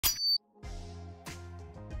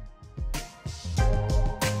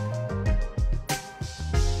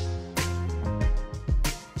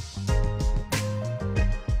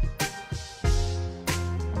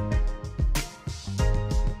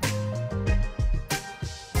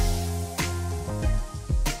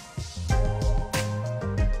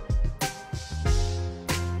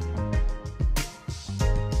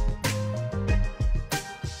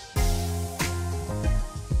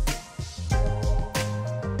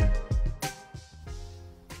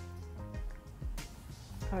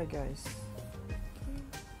Hi guys,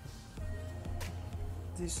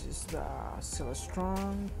 this is the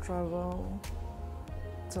Celestron travel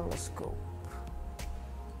telescope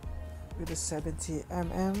with a 70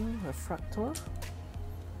 mm refractor.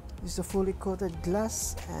 This is a fully coated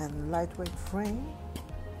glass and lightweight frame.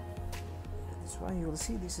 This one you will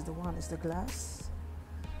see, this is the one is the glass.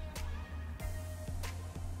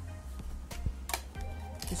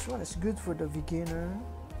 This one is good for the beginner,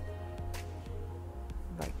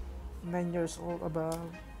 like 9 years old above.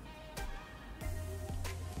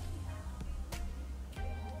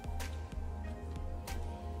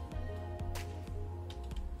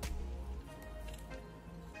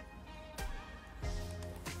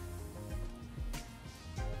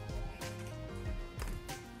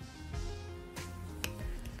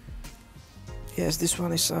 Yes, this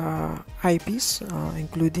one is eyepiece,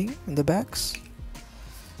 including in the backs.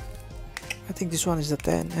 I think this one is the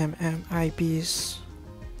 10 mm eyepiece,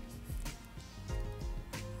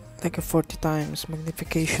 like a 40 times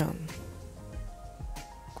magnification.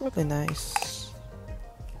 Quite nice.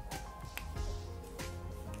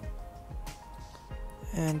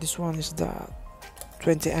 And this one is the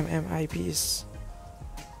 20 mm eyepiece,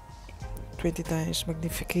 20 times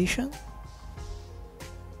magnification.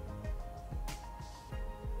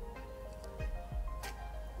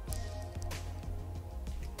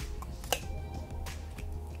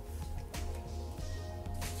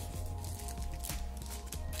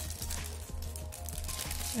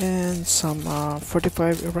 And some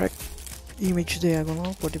 45 erect image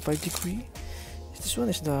diagonal, 45 degree. This one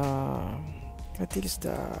is the, I think it's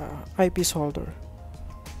the eyepiece holder.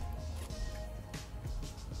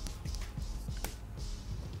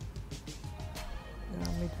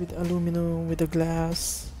 Made with aluminum with the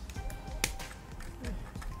glass.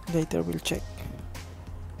 Later we'll check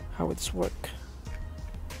how it's work.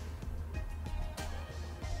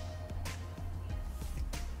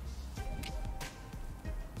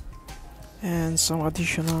 And some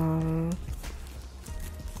additional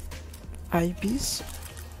eyepiece.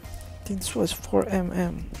 I think this was 4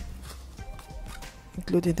 mm,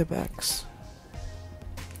 including the backs.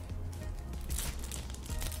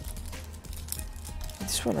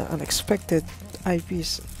 This one, an unexpected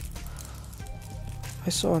eyepiece. I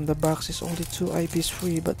saw on the box is only 2 eyepiece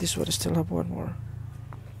free, but this one still have one more.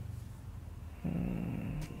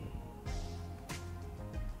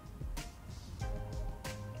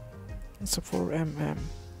 It's a 4 mm.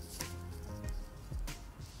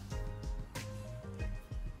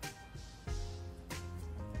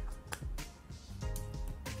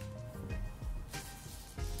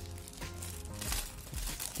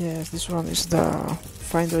 Yes, this one is the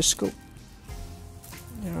finder scope.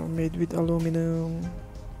 Made with aluminum.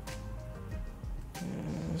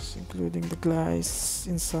 Yes, including the glass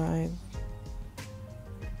inside.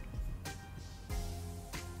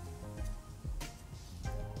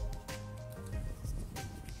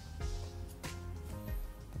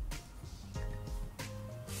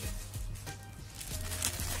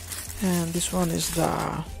 And this one is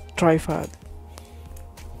the tripod.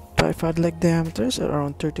 Tripod leg diameters are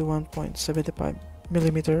around 31.75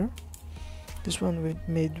 millimeter. This one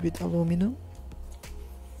made with aluminum.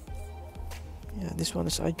 Yeah, this one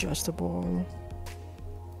is adjustable.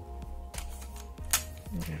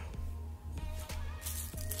 Yeah.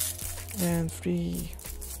 And free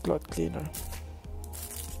cloth cleaner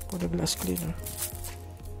for the glass cleaner.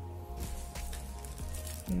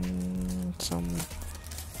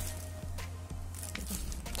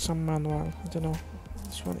 Some manual, I don't know,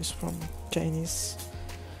 this one is from Chinese,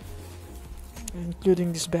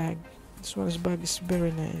 including this bag. This one's bag is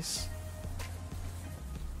very nice.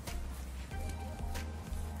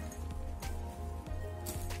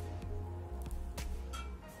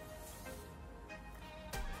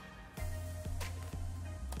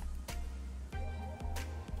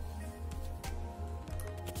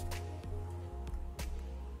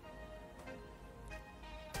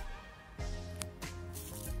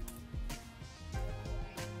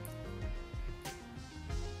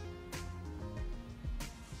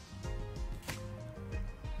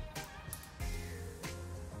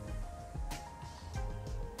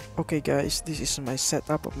 Okay guys, this is my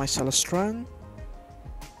setup of my Celestron.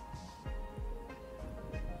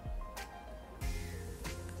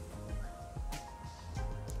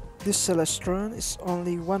 This Celestron is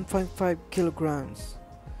only 1.5 kilograms.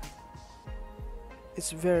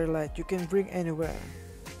 It's very light, you can bring anywhere.